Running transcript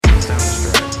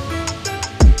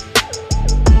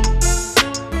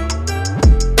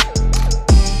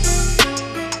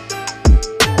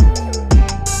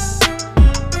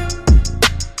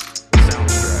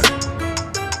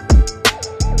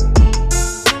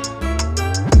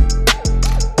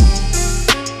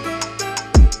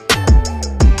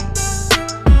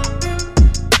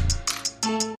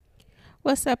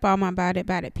What's up, all my About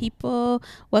It people?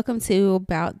 Welcome to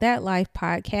About That Life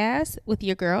podcast with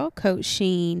your girl, Coach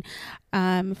Sheen.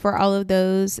 For all of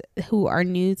those who are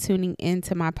new tuning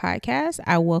into my podcast,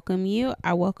 I welcome you.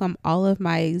 I welcome all of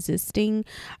my existing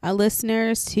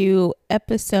listeners to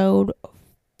episode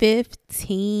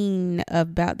 15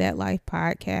 of About That Life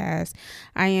podcast.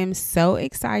 I am so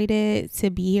excited to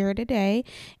be here today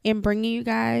and bringing you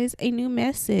guys a new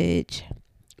message.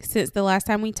 Since the last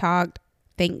time we talked,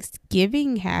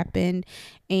 Thanksgiving happened,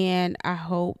 and I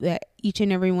hope that each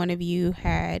and every one of you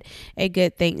had a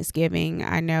good Thanksgiving.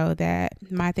 I know that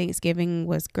my Thanksgiving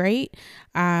was great.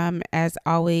 As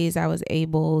always, I was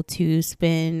able to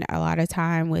spend a lot of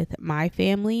time with my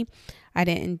family. I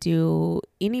didn't do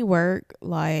any work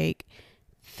like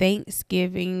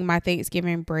Thanksgiving. My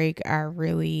Thanksgiving break, I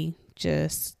really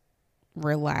just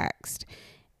relaxed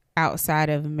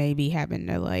outside of maybe having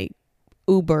to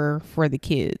Uber for the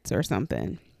kids or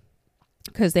something,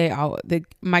 because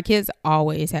my kids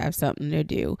always have something to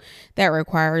do that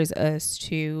requires us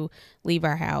to leave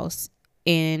our house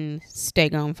and stay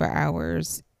gone for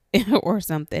hours or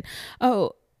something.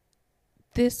 Oh,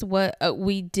 this what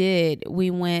we did. We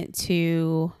went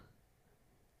to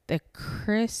the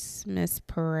Christmas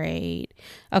parade.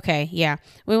 Okay, yeah.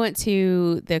 We went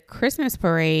to the Christmas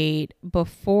parade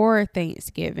before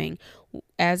Thanksgiving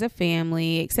as a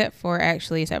family, except for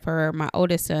my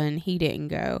oldest son. He didn't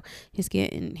go. He's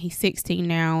 16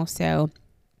 now, so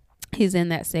he's in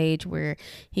that stage where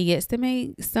he gets to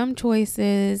make some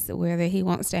choices, whether he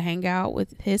wants to hang out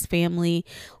with his family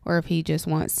or if he just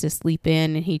wants to sleep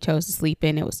in, and he chose to sleep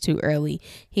in. It was too early.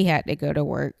 He had to go to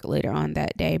work later on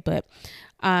that day. But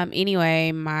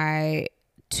anyway, my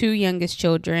two youngest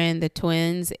children, the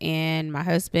twins, and my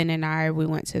husband and I, we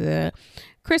went to the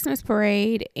Christmas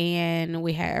parade, and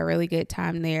we had a really good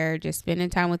time there, just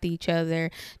spending time with each other,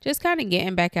 just kind of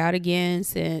getting back out again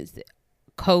since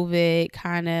COVID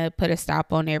kind of put a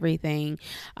stop on everything.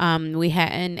 We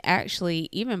hadn't actually,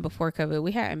 even before COVID,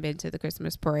 we hadn't been to the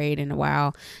Christmas parade in a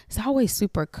while. It's always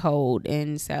super cold,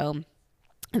 and so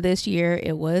this year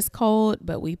it was cold,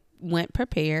 but we went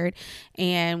prepared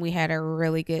and we had a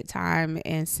really good time.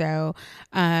 And so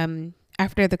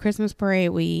after the Christmas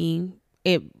parade,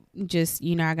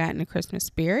 I got in the Christmas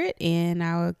spirit, and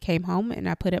I came home and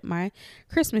I put up my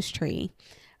Christmas tree.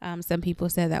 Some people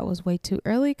said that was way too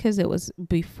early because it was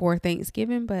before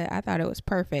Thanksgiving, but I thought it was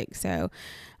perfect. So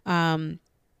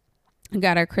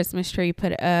got our Christmas tree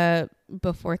put up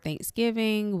before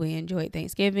Thanksgiving. We enjoyed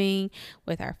Thanksgiving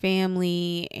with our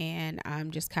family, and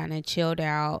just kind of chilled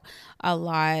out a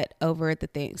lot over the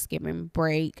Thanksgiving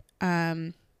break.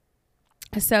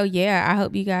 So yeah, I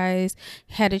hope you guys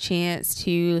had a chance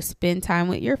to spend time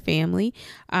with your family,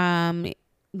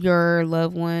 your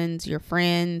loved ones, your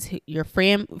friends, your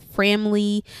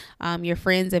family, your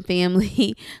friends and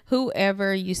family,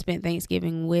 whoever you spent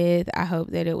Thanksgiving with. I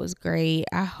hope that it was great.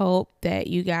 I hope that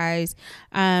you guys,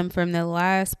 from the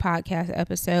last podcast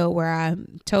episode where I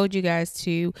told you guys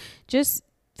to just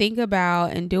think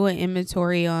about and do an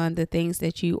inventory on the things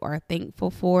that you are thankful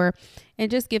for,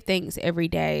 and just give thanks every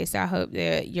day. So I hope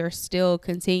that you're still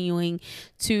continuing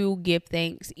to give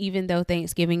thanks, even though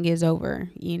Thanksgiving is over.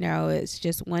 It's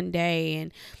just one day,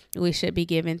 and we should be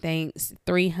giving thanks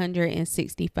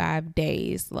 365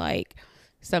 days, like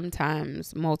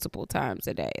sometimes multiple times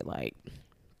a day.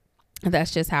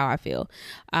 That's just how I feel.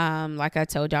 Like I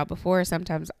told y'all before,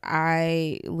 sometimes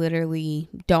I literally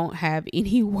don't have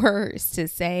any words to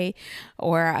say,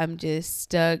 or I'm just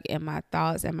stuck in my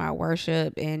thoughts and my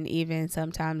worship. And even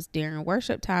sometimes during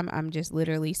worship time, I'm just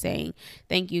literally saying,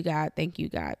 thank you, God, thank you,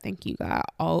 God, thank you, God,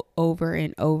 all over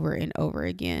and over and over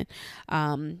again.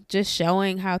 Just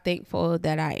showing how thankful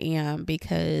that I am,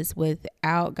 because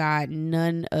without God,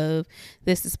 none of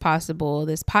this is possible.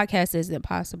 This podcast isn't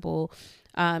possible.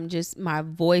 Just my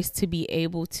voice to be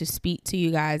able to speak to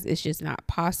you guys is just not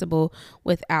possible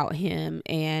without him.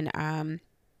 And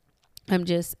I'm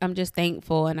just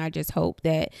thankful, and I just hope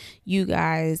that you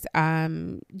guys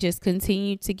just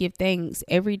continue to give thanks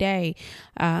every day.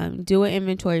 Do an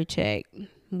inventory check,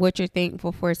 what you're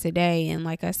thankful for today. And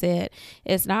like I said,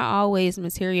 it's not always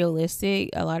materialistic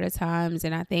a lot of times,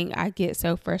 and I think I get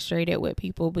so frustrated with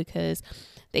people because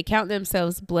they count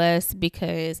themselves blessed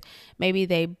because maybe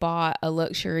they bought a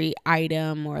luxury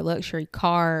item or a luxury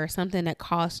car or something that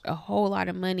cost a whole lot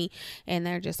of money, and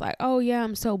they're just like, oh yeah,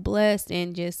 I'm so blessed,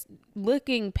 and just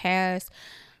looking past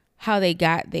how they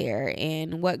got there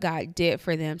and what God did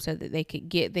for them so that they could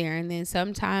get there. And then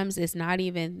sometimes it's not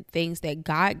even things that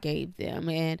God gave them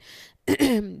and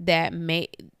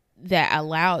that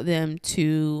allowed them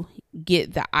to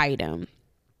get the item.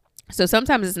 So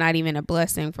sometimes it's not even a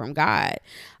blessing from God.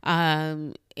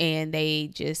 And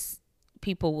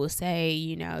people will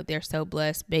say, they're so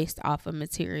blessed based off of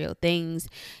material things,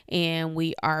 and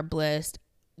we are blessed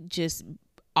just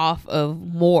off of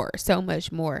so much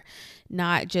more,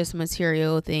 not just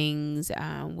material things,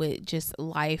 with just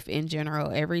life in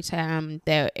general. Every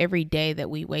day that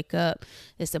we wake up,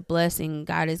 it's a blessing.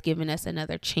 God has given us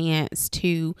another chance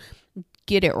to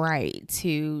get it right,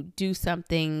 to do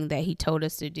something that he told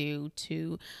us to do,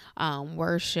 to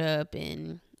worship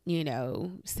and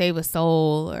save a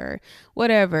soul or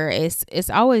whatever. It's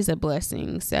always a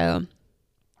blessing. So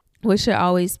we should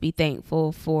always be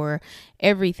thankful for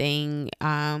everything,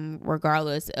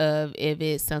 regardless of if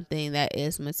it's something that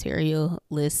is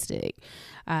materialistic.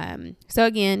 So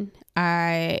again,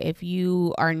 if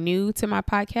you are new to my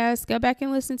podcast, go back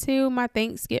and listen to my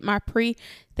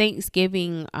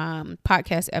pre-Thanksgiving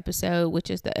podcast episode, which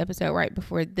is the episode right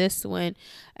before this one,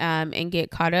 and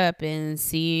get caught up and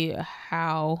see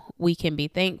how we can be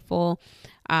thankful.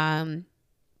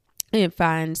 And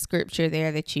find scripture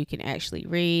there that you can actually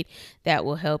read that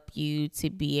will help you to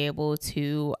be able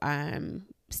to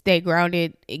stay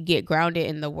grounded, get grounded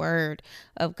in the word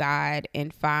of God,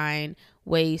 and find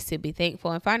ways to be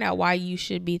thankful and find out why you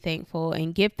should be thankful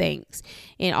and give thanks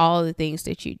in all the things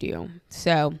that you do.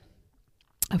 So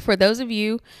for those of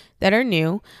you that are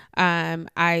new,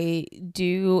 I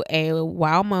do a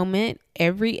wow moment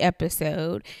every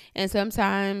episode, and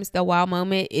sometimes the wow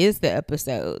moment is the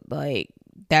episode. Like,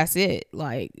 that's it.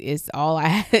 Like, it's all I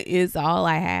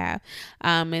have.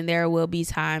 And there will be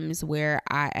times where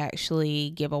I actually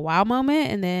give a wow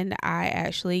moment, and then I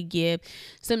actually give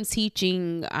some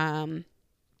teaching,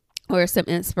 or some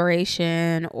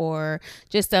inspiration, or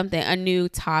just something, a new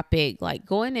topic. Like,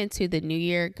 going into the new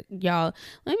year, y'all,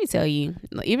 let me tell you,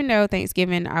 even though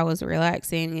Thanksgiving I was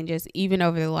relaxing, and just even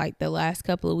over the last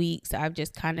couple of weeks, I've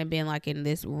just kind of been like in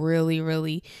this really,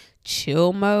 really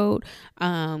chill mode.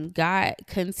 God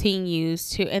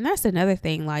continues to, and that's another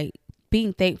thing, like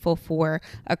being thankful for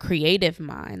a creative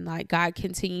mind. Like, God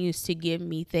continues to give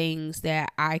me things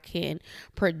that I can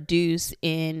produce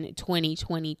in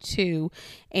 2022.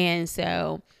 And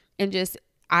so, and just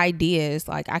ideas,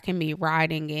 like I can be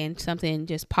writing and something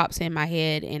just pops in my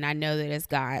head and I know that it's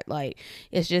God. Like,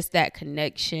 it's just that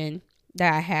connection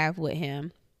that I have with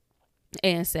him.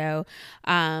 And so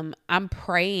I'm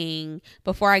praying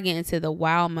before I get into the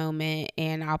wow moment,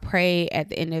 and I'll pray at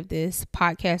the end of this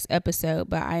podcast episode,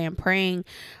 but I am praying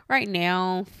right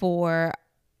now for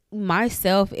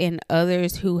myself and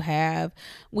others who I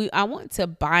want to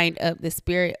bind up the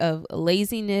spirit of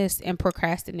laziness and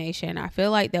procrastination. I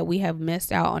feel like that we have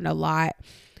missed out on a lot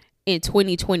in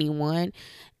 2021.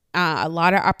 A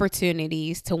lot of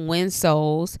opportunities to win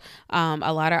souls,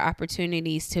 a lot of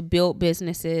opportunities to build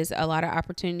businesses, a lot of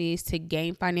opportunities to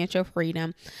gain financial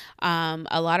freedom,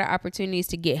 a lot of opportunities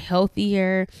to get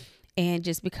healthier and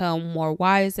just become more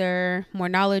wiser, more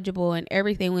knowledgeable, and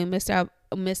everything. We missed out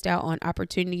on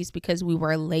opportunities because we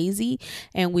were lazy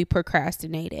and we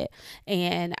procrastinated.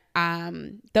 And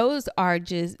those are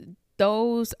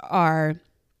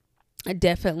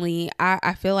definitely,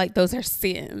 I feel like those are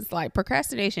sins. Like,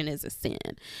 procrastination is a sin,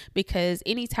 because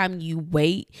anytime you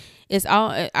wait,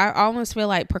 I almost feel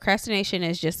like procrastination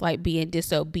is just like being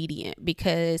disobedient,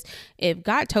 because if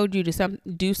God told you to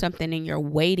do something and you're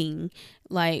waiting,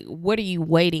 like, what are you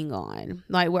waiting on?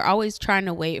 Like, we're always trying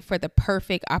to wait for the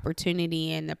perfect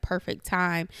opportunity and the perfect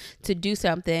time to do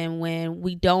something when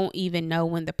we don't even know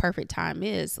when the perfect time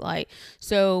is. Like,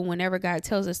 so whenever God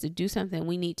tells us to do something,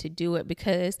 we need to do it,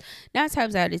 because 9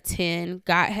 times out of 10,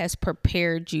 God has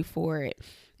prepared you for it.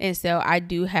 And so I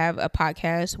do have a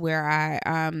podcast where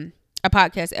a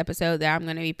podcast episode that I'm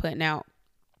going to be putting out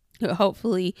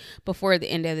hopefully before the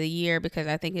end of the year, because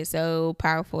I think it's so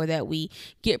powerful that we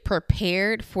get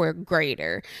prepared for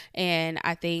greater. And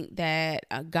I think that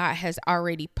God has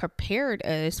already prepared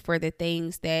us for the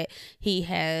things that he's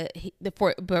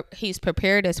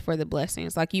prepared us for the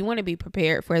blessings. Like, you want to be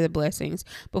prepared for the blessings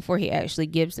before he actually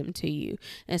gives them to you.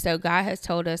 And so God has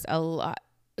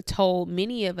told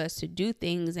many of us to do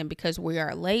things, and because we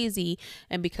are lazy,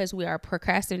 and because we are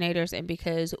procrastinators, and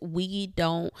because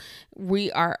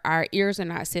our ears are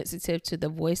not sensitive to the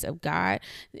voice of God,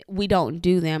 we don't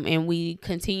do them, and we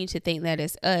continue to think that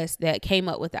it's us that came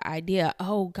up with the idea.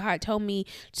 Oh, God told me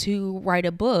to write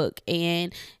a book,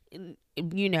 and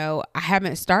I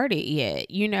haven't started yet,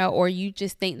 or you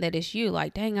just think that it's you,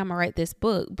 like, dang, I'm gonna write this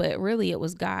book, but really it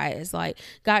was God. It's like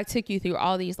God took you through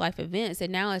all these life events,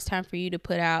 and now it's time for you to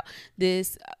put out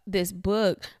this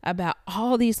book about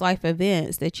all these life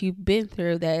events that you've been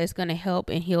through, that is going to help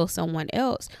and heal someone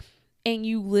else. and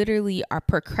you literally are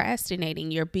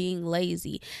procrastinating. You're being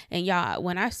lazy. And y'all,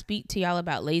 when I speak to y'all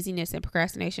about laziness and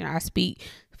procrastination, I speak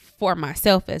for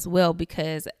myself as well,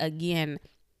 because again,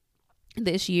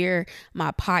 this year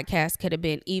my podcast could have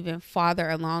been even farther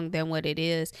along than what it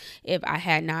is if I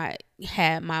had not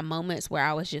had my moments where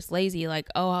I was just lazy, like,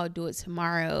 oh, I'll do it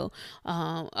tomorrow.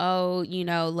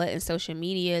 Letting social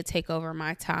media take over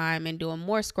my time and doing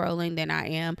more scrolling than I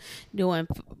am doing,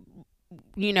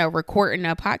 recording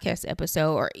a podcast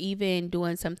episode, or even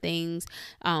doing some things,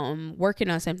 working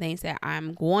on some things that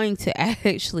I'm going to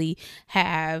actually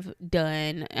have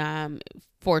done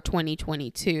for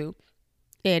 2022.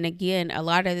 And again, a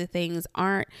lot of the things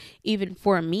aren't even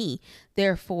for me.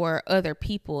 They're for other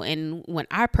people. And when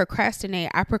I procrastinate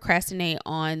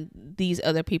on these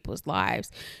other people's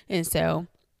lives. And so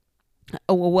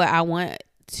what I want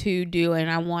to do,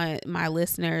 and I want my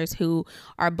listeners who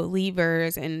are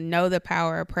believers and know the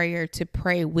power of prayer to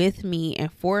pray with me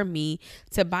and for me,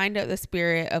 to bind up the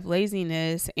spirit of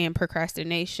laziness and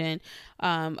procrastination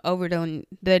over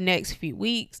the next few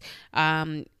weeks,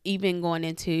 even going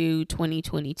into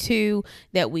 2022,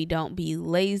 that we don't be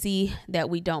lazy, that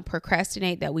we don't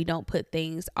procrastinate, that we don't put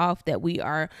things off, that we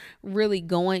are really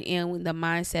going in with the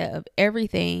mindset of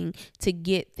everything to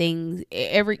get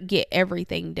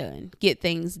everything done,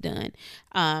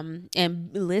 and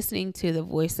listening to the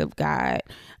voice of God,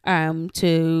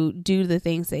 to do the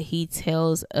things that he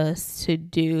tells us to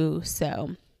do.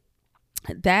 So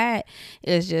that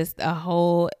is just a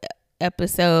whole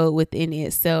episode within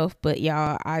itself, but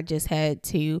y'all, I just had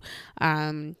to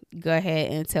go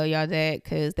ahead and tell y'all that,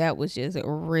 because that was just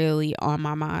really on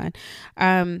my mind.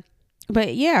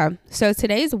 But yeah, so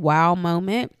today's wow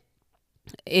moment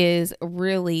is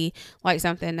really like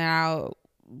something that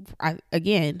I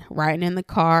again, riding in the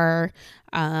car,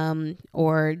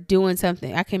 or doing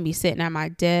something. I can be sitting at my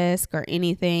desk or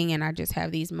anything, and I just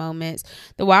have these moments.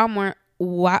 The wow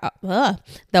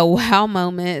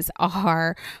moments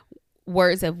are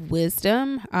words of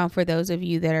wisdom, for those of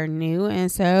you that are new.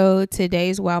 And so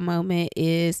today's wow moment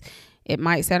is, it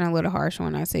might sound a little harsh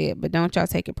when I say it, but don't y'all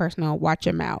take it personal. Watch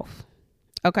your mouth.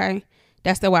 Okay.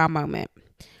 That's the wow moment.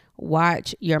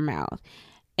 Watch your mouth.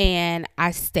 And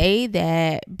I say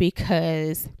that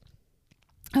because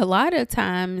a lot of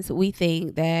times we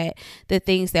think that the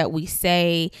things that we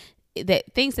say,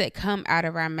 that things that come out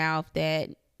of our mouth, that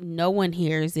no one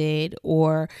hears it,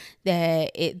 or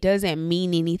that it doesn't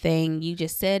mean anything. You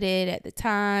just said it at the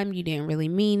time. You didn't really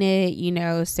mean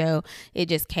it, so it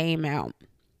just came out.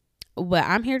 But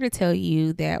I'm here to tell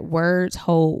you that words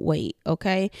hold weight.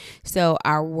 Okay. So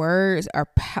our words are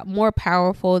more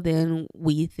powerful than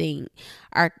we think.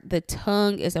 The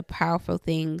tongue is a powerful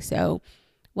thing. So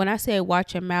when I say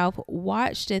watch your mouth,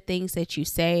 watch the things that you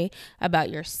say about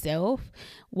yourself.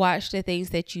 Watch the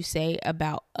things that you say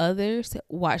about others.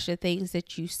 Watch the things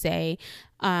that you say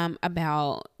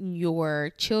about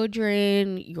your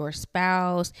children, your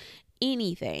spouse,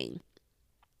 anything.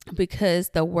 Because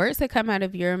the words that come out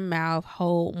of your mouth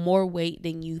hold more weight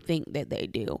than you think that they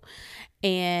do.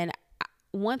 And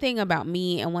one thing about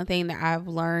me, and one thing that I've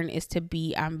learned, is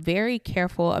I'm very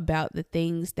careful about the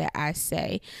things that I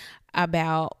say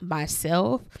about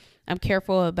myself. I'm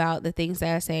careful about the things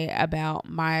that I say about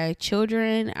my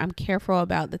children. I'm careful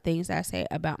about the things that I say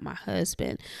about my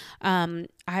husband.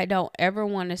 I don't ever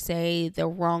want to say the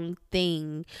wrong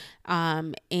thing.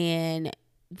 And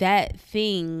that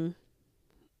thing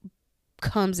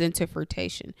comes into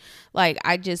fruition. Like,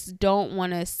 I just don't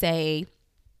want to say,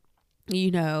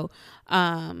 he's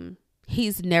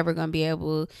never going to be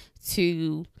able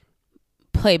to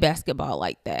play basketball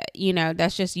like that.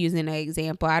 That's just using an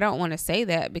example. I don't want to say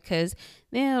that, because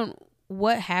then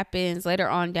what happens later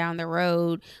on down the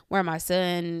road where my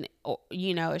son,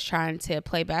 is trying to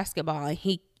play basketball and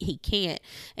he can't.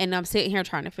 And I'm sitting here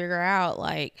trying to figure out,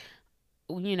 like,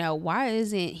 why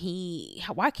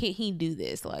can't he do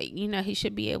this? Like, he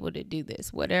should be able to do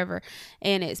this, whatever.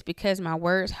 And it's because my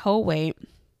words hold weight.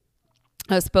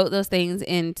 I spoke those things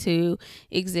into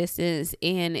existence,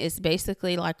 and it's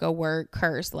basically like a word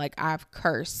curse. Like, I've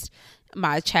cursed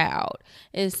my child.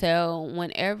 And so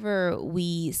whenever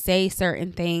we say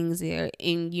certain things, and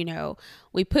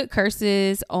we put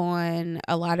curses on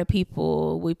a lot of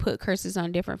people, we put curses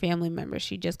on different family members.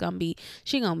 She gonna be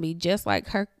just like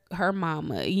her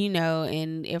mama,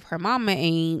 and if her mama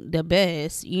ain't the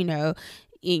best, and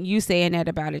you saying that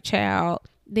about a child,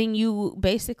 then you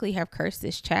basically have cursed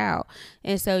this child.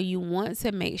 And so you want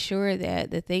to make sure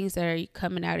that the things that are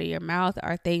coming out of your mouth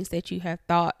are things that you have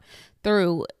thought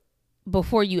through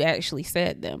before you actually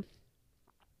said them.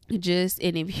 Just,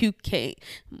 and if you can't,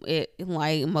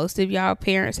 like most of y'all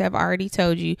parents have already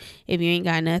told you, if you ain't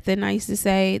got nothing nice to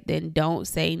say, then don't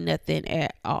say nothing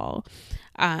at all.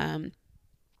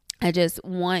 I just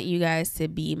want you guys to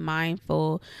be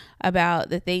mindful about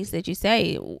the things that you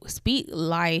say. Speak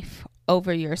life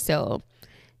over yourself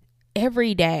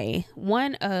every day.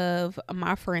 One of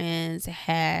my friends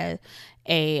had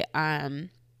a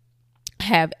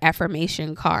have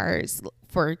affirmation cards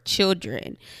for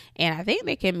children, and I think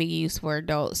they can be used for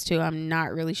adults too. I'm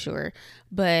not really sure,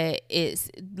 but it's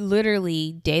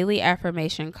literally daily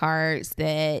affirmation cards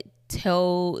that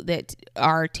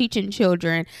are teaching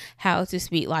children how to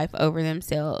speak life over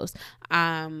themselves.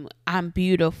 I'm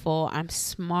beautiful, I'm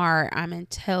smart, I'm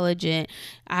intelligent,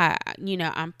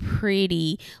 I'm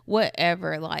pretty,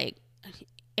 whatever, like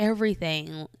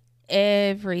everything,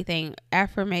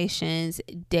 affirmations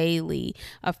daily,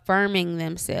 affirming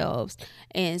themselves.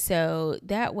 And so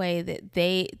that way that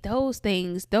those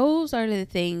are the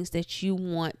things that you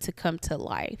want to come to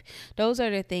life. Those are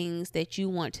the things that you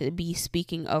want to be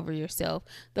speaking over yourself.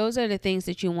 Those are the things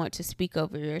that you want to speak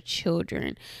over your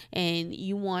children, and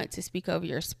you want to speak over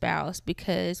your spouse,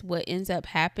 because what ends up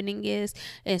happening is,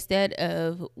 instead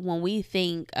of, when we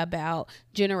think about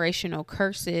generational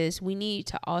curses, we need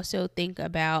to also think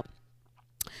about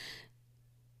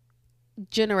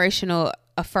generational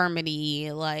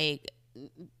affirmity, like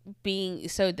being,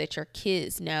 so that your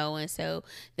kids know, and so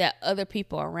that other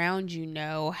people around you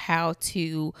know how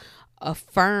to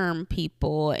affirm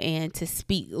people and to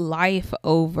speak life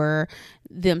over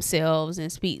themselves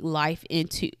and speak life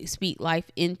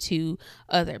into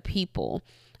other people.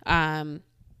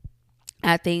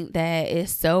 I think that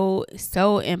is so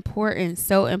important,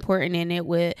 and it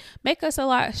would make us a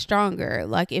lot stronger.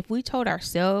 Like if we told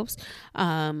ourselves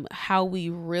how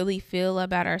we really feel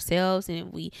about ourselves, and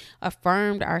if we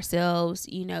affirmed ourselves,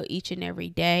 each and every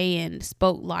day, and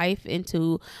spoke life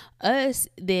into us,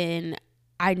 then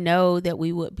I know that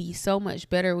we would be so much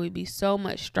better. We'd be so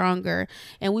much stronger,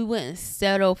 and we wouldn't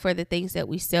settle for the things that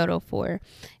we settle for.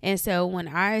 And so when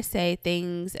I say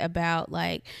things about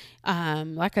like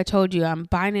I told you, I'm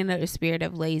binding up the spirit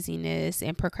of laziness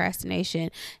and procrastination.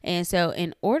 And so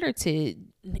in order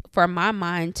for my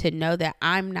mind to know that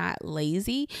I'm not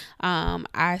lazy,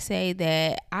 I say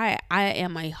that I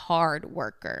am a hard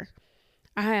worker.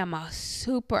 I am a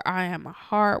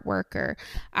hard worker.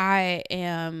 I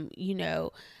am,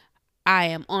 I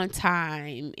am on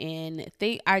time, and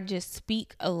I just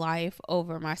speak a life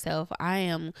over myself. I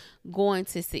am going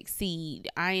to succeed.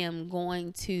 I am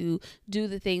going to do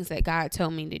the things that God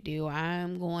told me to do.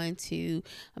 I'm going to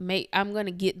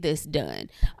get this done.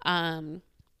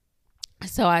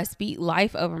 So I speak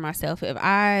life over myself. If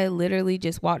I literally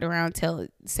just walked around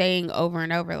saying over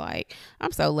and over, like,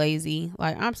 I'm so lazy,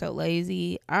 like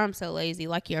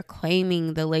you're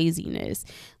claiming the laziness.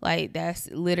 Like that's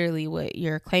literally what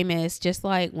you're claiming. It's just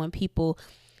like when people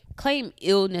claim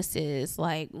illnesses,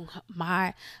 like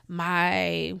my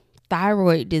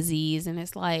thyroid disease, and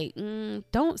it's like,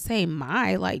 don't say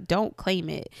don't claim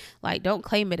it. Like don't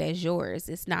claim it as yours.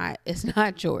 It's not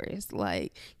yours.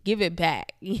 Like give it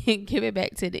back. Give it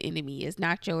back to the enemy. It's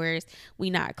not yours. We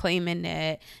not claiming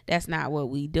that. That's not what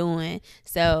we doing.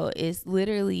 So it's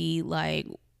literally like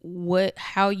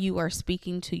how you are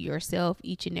speaking to yourself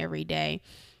each and every day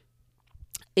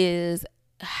is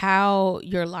how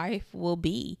your life will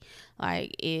be.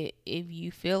 Like if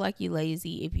you feel like you're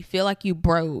lazy, if you feel like you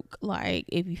broke, like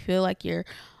if you feel like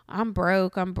I'm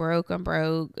broke,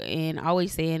 and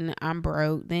always saying I'm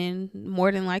broke, then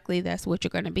more than likely that's what you're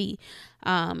going to be.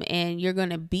 And you're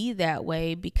going to be that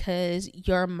way because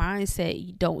your mindset,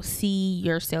 you don't see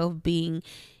yourself being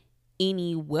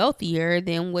any wealthier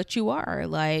than what you are,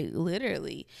 like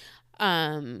literally.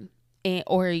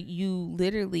 Or you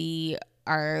literally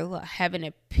are having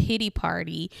a pity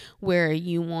party where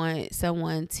you want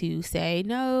someone to say,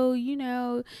 no,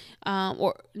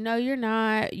 or no, you're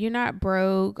not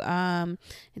broke.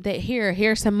 That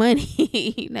here's some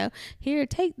money, here,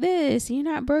 take this. You're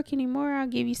not broke anymore. I'll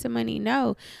give you some money.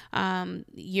 No,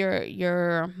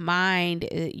 your mind,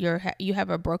 you have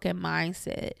a broken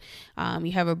mindset.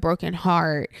 You have a broken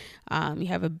heart. You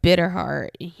have a bitter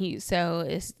heart. So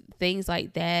it's things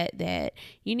like that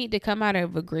you need to come out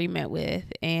of agreement with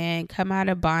and come out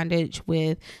of bondage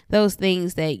with those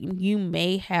things that you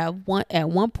may have at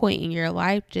one point in your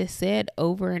life just said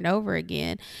over and over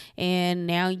again, and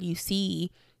now you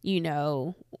see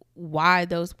why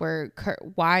those were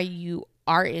why you're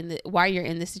in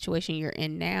the situation you're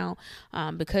in now,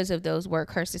 because of those word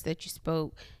curses that you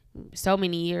spoke so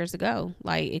many years ago.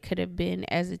 Like it could have been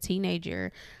as a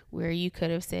teenager where you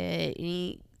could have said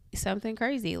something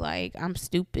crazy, like I'm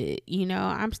stupid.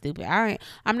 I'm stupid.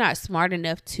 I'm not smart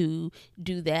enough to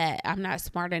do that. I'm not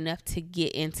smart enough to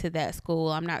get into that school.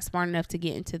 I'm not smart enough to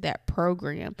get into that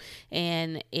program.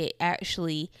 And it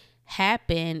actually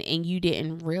happened, and you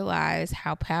didn't realize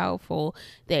how powerful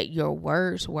that your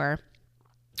words were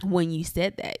when you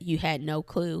said that. You had no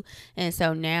clue. And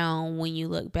so now when you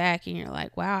look back and you're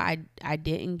like, wow, I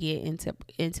didn't get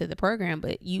into the program,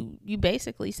 but you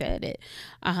basically said it.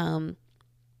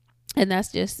 And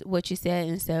that's just what you said.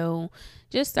 And so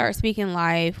just start speaking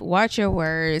life, watch your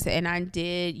words. And I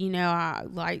did, I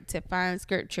like to find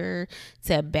scripture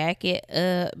to back it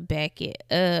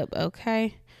up.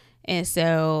 Okay. And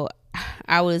so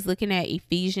I was looking at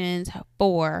Ephesians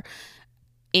 4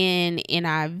 in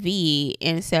NIV.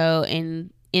 And so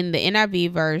in the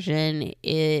NIV version,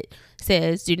 it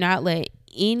says,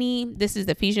 this is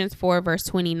Ephesians 4 verse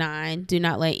 29. Do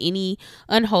not let any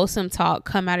unwholesome talk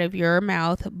come out of your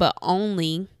mouth, but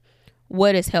only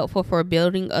what is helpful for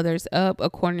building others up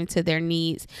according to their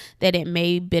needs, that it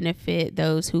may benefit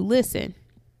those who listen.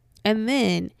 And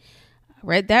then I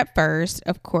read that first,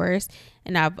 of course,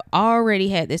 and I've already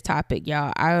had this topic,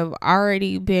 y'all. I've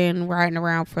already been riding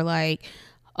around for like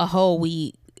a whole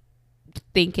week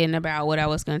thinking about what I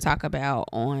was going to talk about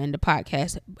on the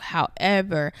podcast.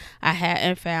 However, I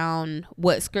hadn't found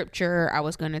what scripture I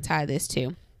was going to tie this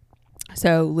to.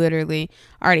 So literally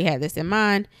already had this in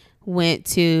mind. Went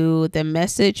to the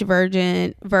Message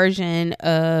version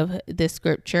of the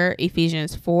scripture,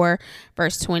 Ephesians 4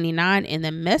 verse 29 in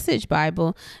the Message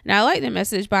Bible. And I like the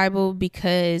Message Bible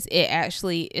because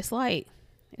it's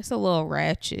a little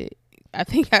ratchet. I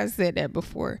think I said that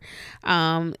before.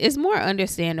 It's more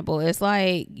understandable. It's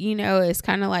like, it's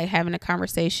kind of like having a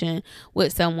conversation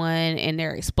with someone and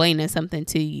they're explaining something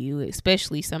to you,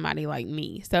 especially somebody like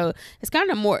me. So it's kind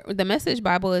of more, the Message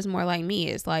Bible is more like me.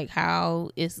 It's like how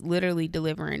it's literally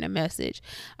delivering a message.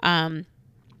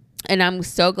 And I'm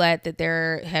so glad that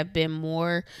there have been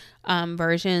more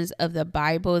versions of the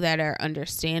Bible that are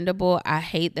understandable. I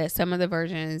hate that some of the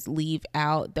versions leave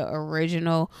out the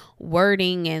original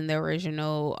wording and the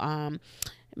original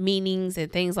meanings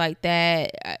and things like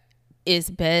that.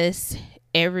 It's best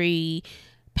every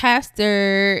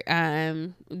pastor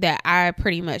that I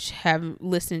pretty much have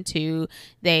listened to,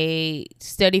 they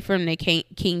study from the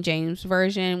King James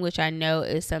version, which I know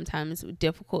is sometimes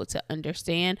difficult to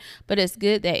understand, but it's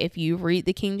good that if you read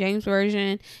the King James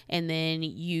version and then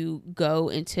you go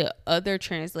into other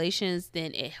translations,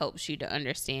 then it helps you to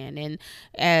understand. And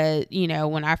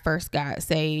when I first got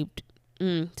saved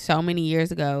so many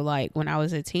years ago, like when I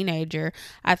was a teenager,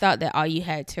 I thought that all you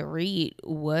had to read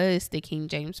was the King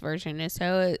James version. And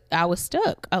so I was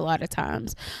stuck a lot of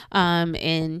times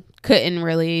and couldn't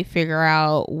really figure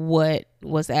out what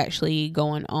was actually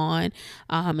going on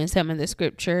in some of the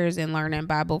scriptures and learning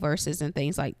Bible verses and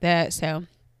things like that. So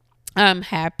I'm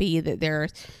happy that there are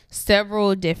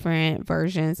several different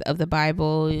versions of the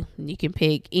Bible. You can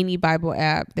pick any Bible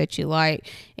app that you like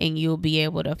and you'll be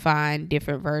able to find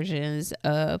different versions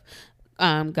of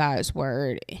God's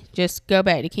word. Just go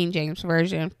back to King James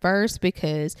version first,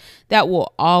 because that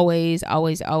will always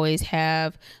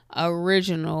have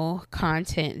original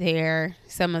content there.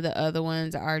 Some of the other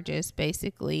ones are just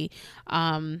basically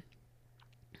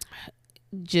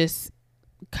just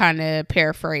kind of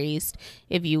paraphrased,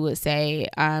 if you would say,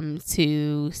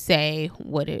 to say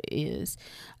what it is.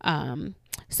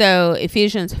 So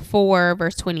Ephesians 4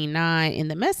 verse 29 in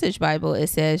the Message Bible, it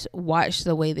says, watch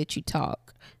the way that you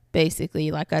talk.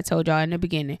 Basically, like I told y'all in the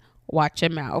beginning, watch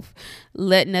your mouth.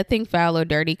 Let nothing foul or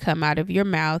dirty come out of your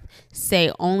mouth. Say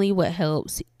only what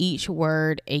helps, each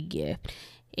word a gift.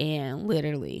 And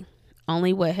literally,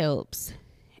 only what helps.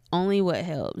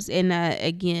 And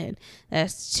again,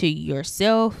 that's to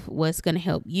yourself. What's going to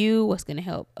help you, what's going to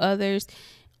help others.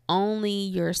 Only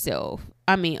yourself.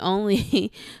 I mean, only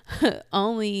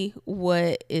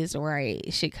what is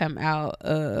right should come out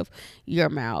of your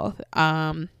mouth.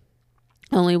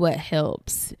 Only what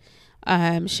helps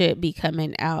should be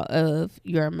coming out of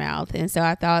your mouth. And so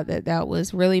I thought that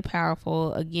was really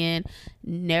powerful. Again,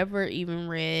 never even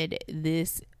read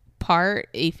this part,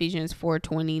 Ephesians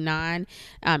 4:29,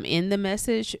 in the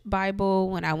Message Bible.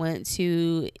 When I went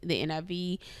to the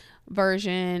NIV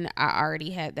version, I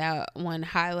already had that one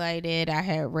highlighted. I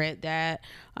had read that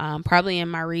probably in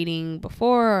my reading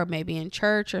before, or maybe in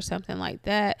church or something like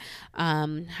that.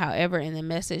 However, in the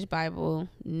Message Bible,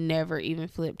 never even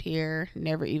flipped here,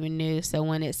 never even knew. So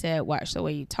when it said watch the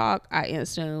way you talk, I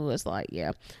instantly was like,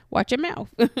 yeah, watch your mouth.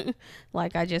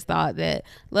 Like, I just thought that,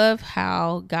 love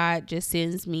how God just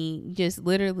sends me just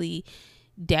literally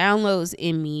downloads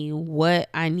in me what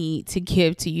I need to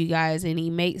give to you guys, and he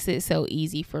makes it so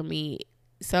easy for me.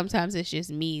 Sometimes it's just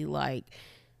me like,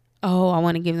 oh, I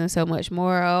want to give them so much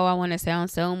more. Oh, I want to sound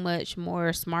so much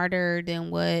more smarter than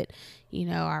what,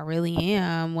 I really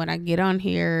am when I get on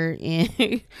here.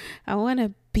 And I want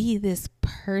to be this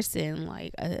person,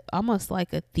 like almost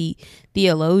like a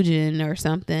theologian or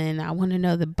something. I want to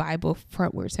know the Bible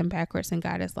frontwards and backwards. And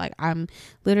God is like, I'm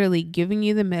literally giving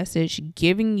you the message,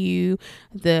 giving you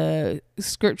the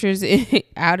scriptures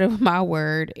out of my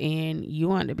word, and you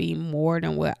want to be more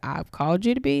than what I've called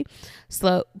you to be.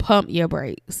 Pump your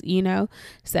brakes,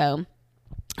 So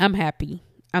I'm happy.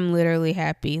 I'm literally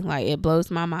happy. Like, it blows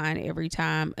my mind every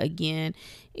time. Again,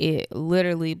 it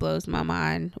literally blows my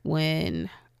mind when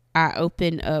I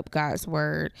open up God's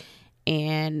word,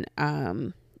 and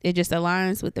it just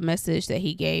aligns with the message that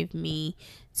he gave me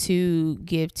to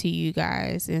give to you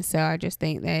guys. And so I just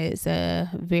think that it's a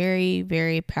very,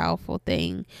 very powerful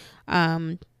thing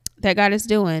that God is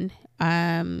doing.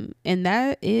 And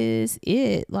that is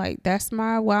it. Like, that's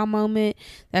my wow moment.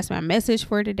 That's my message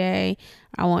for today.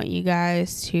 I want you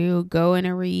guys to go in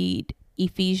and read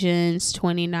Ephesians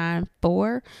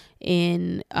 29:4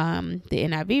 in the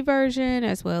NIV version,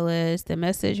 as well as the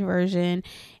Message version,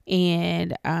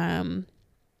 and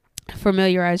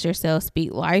familiarize yourself.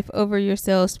 Speak life over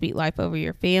yourself. Speak life over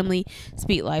your family.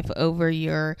 Speak life over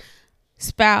your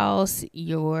spouse,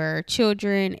 your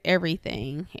children,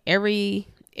 everything,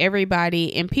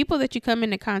 everybody, and people that you come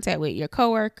into contact with, your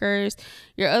coworkers,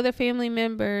 your other family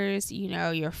members,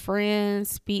 your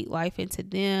friends. Speak life into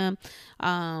them.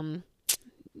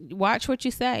 Watch what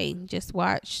you say. Just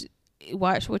watch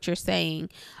what you're saying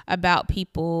about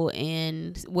people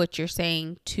and what you're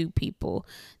saying to people.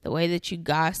 The way that you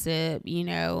gossip,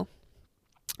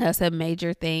 that's a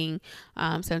major thing.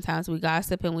 Sometimes we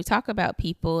gossip and we talk about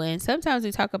people, and sometimes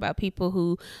we talk about people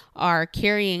who are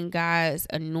carrying God's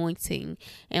anointing,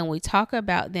 and we talk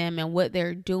about them and what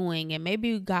they're doing, and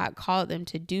maybe God called them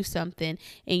to do something,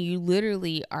 and you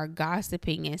literally are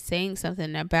gossiping and saying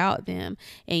something about them,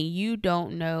 and you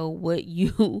don't know what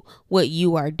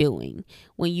you are doing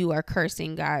when you are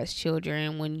cursing God's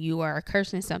children, when you are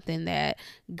cursing something that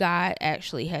God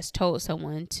actually has told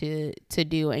someone to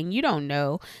do, and you don't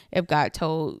know if God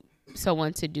told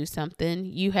someone to do something.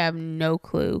 You have no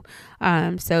clue.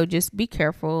 So just be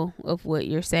careful of what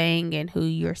you're saying and who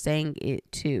you're saying it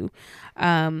to.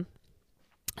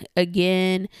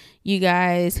 Again, you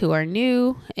guys who are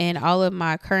new and all of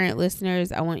my current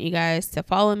listeners, I want you guys to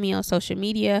follow me on social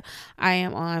media. I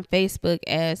am on Facebook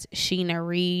as Sheena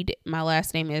Reed. My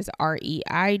last name is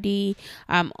Reid.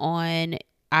 I'm on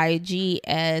IG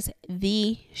as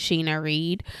the Sheena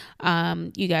Reed.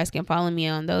 You guys can follow me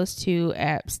on those two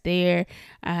apps there.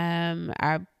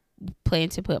 I plan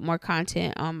to put more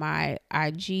content on my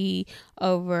IG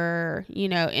over,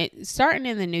 starting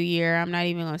in the new year. I'm not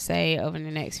even going to say over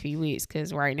the next few weeks,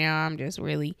 because right now I'm just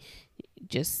really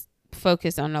just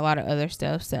focused on a lot of other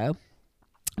stuff. So,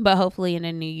 but hopefully in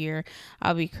the new year,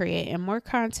 I'll be creating more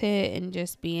content and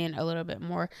just being a little bit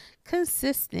more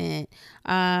consistent.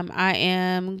 I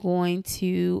am going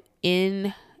to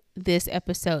end this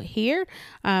episode here.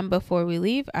 Before we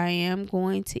leave, I am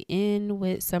going to end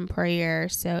with some prayer.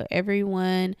 So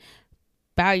everyone,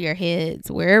 bow your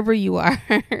heads wherever you are.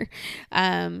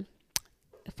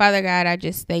 Father God, I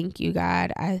just thank you,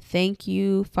 God. I thank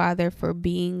you, Father, for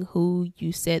being who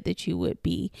you said that you would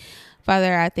be.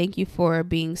 Father, I thank you for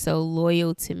being so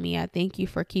loyal to me. I thank you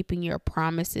for keeping your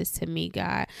promises to me,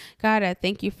 God. God, I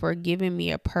thank you for giving me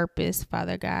a purpose,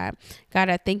 Father God. God,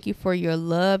 I thank you for your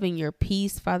love and your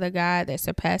peace, Father God, that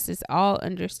surpasses all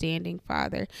understanding,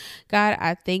 Father. God,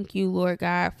 I thank you, Lord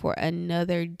God, for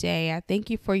another day. I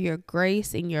thank you for your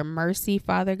grace and your mercy,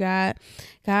 Father God.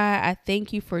 God, I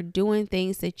thank you for doing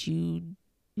things that you've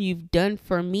done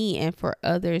for me and for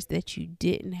others that you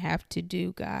didn't have to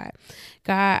do, God.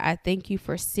 God, I thank you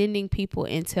for sending people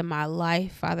into my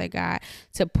life, Father God,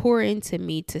 to pour into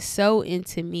me, to sow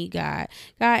into me, God.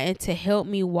 God, and to help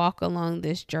me walk along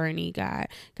this journey, God.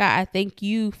 God, I thank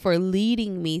you for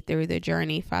leading me through the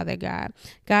journey, Father God.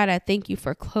 God, I thank you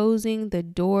for closing the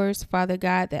doors, Father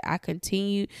God, that I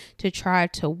continue to try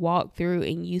to walk through,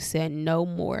 and you said no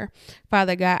more.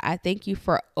 Father God, I thank you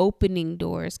for opening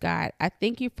doors, God. I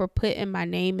thank you for putting my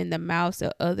name in the mouths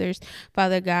of others,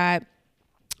 Father God,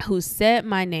 who said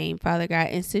my name, Father God,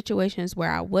 in situations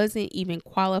where I wasn't even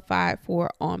qualified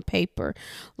for on paper.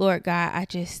 Lord God, I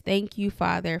just thank you,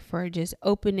 Father, for just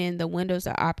opening the windows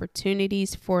of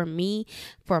opportunities for me,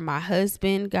 for my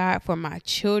husband, God, for my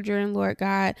children, Lord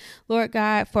God,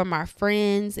 for my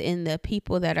friends and the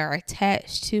people that are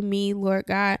attached to me, Lord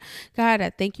God. God, I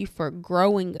thank you for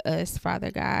growing us,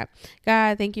 Father God.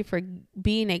 God, thank you for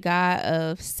being a God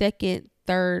of second,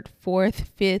 third, fourth,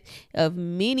 fifth of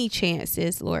many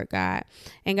chances, Lord God.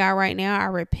 And God, right now, I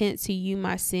repent to you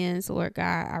my sins, Lord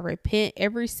God. I repent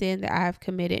every sin that I have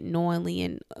committed knowingly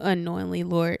and unknowingly,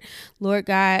 Lord. Lord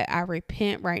God, I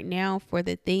repent right now for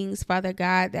the things, Father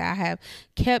God, that I have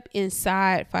kept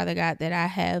inside, Father God, that I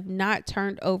have not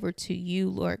turned over to you,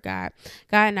 Lord God.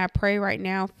 God, and I pray right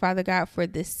now, Father God, for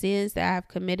the sins that I have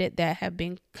committed that have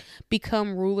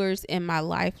become rulers in my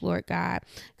life, Lord God.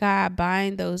 God, I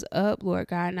bind those up, Lord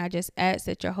God, and I just ask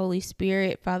that your Holy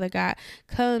Spirit, Father God,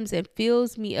 comes and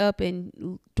fills me up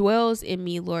and dwells in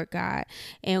me, Lord God.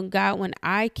 And God, when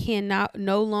I cannot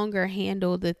no longer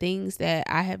handle the things that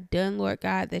I have done, Lord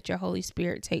God, that your Holy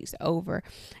Spirit takes over,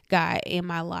 God, in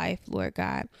my life, Lord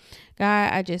God.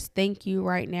 God, I just thank you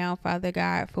right now, Father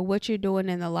God, for what you're doing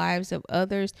in the lives of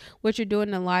others, what you're doing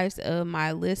in the lives of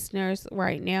my listeners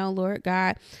right now, Lord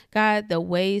God. God, the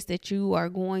ways that you are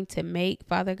going to make,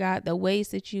 Father God, the ways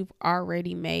that you've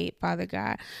already made, Father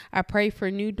God. I pray for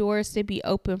new doors to be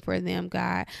open for them,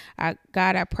 God.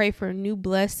 God, I pray for new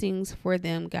blessings for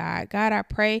them, God. God, I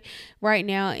pray right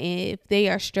now if they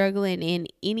are struggling in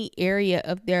any area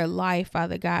of their life,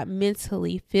 Father God,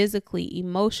 mentally, physically,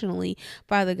 emotionally,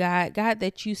 Father God,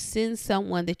 that you send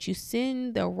someone, that you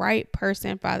send the right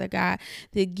person, Father God,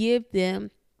 to give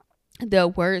them the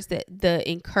words, that the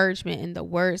encouragement and the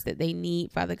words that they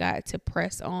need, Father God, to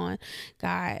press on.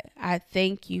 God, I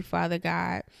thank you, Father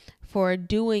God, for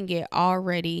doing it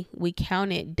already. We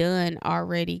count it done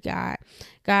already, God.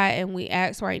 God, and we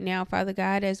ask right now, Father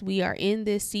God, as we are in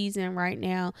this season right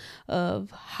now of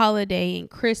holiday and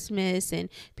Christmas, and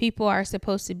people are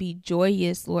supposed to be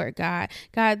joyous, Lord God.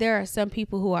 God, there are some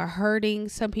people who are hurting,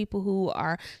 some people who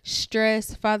are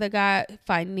stressed, Father God,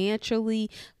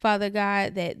 financially, Father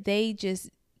God, that they just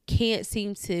can't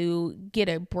seem to get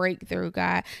a breakthrough,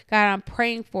 God. God, I'm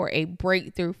praying for a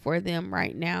breakthrough for them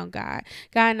right now, God.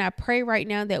 God, and I pray right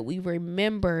now that we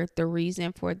remember the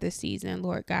reason for the season,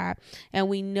 Lord God. And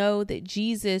we know that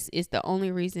Jesus is the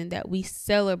only reason that we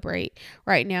celebrate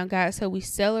right now, God. So we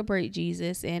celebrate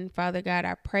Jesus. And Father God,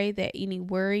 I pray that any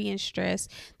worry and stress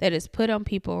that is put on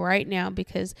people right now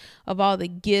because of all the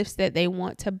gifts that they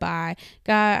want to buy,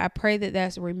 God, I pray that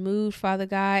that's removed, Father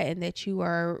God, and that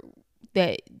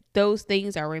those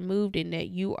things are removed and that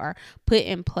you are put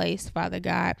in place, Father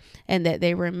God, and that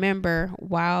they remember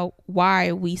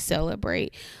why we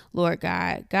celebrate, Lord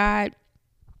God. God,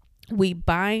 we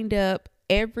bind up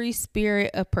every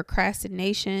spirit of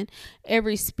procrastination,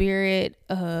 every spirit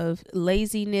of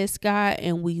laziness, God,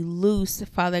 and we loose,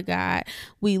 Father God,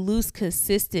 we loose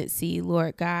consistency,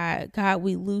 Lord God. God,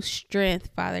 we loose strength,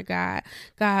 Father God.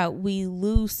 God, we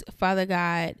loose, Father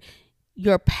God,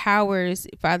 your powers,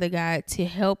 Father God, to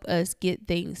help us get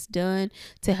things done,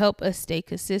 to help us stay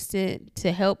consistent,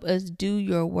 to help us do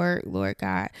your work, Lord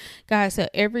God. God, so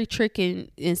every trick and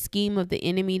scheme of the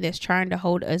enemy that's trying to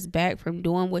hold us back from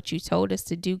doing what you told us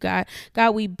to do, God,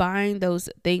 we bind those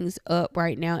things up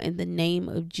right now in the name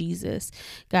of Jesus,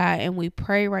 God. And we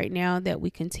pray right now that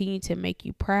we continue to make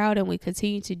you proud and we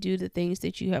continue to do the things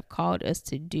that you have called us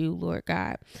to do, Lord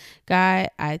God. God,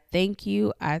 I thank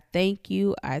you. I thank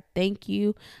you. I thank you.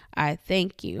 I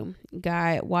thank you.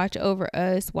 God, watch over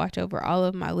us, watch over all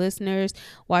of my listeners,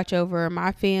 watch over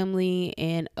my family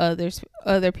and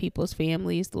other people's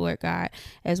families, Lord God,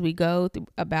 as we go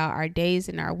about our days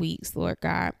and our weeks, Lord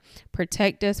God.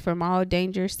 Protect us from all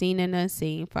danger seen and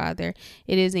unseen, Father.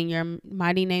 It is in your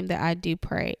mighty name that I do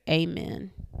pray.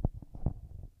 Amen.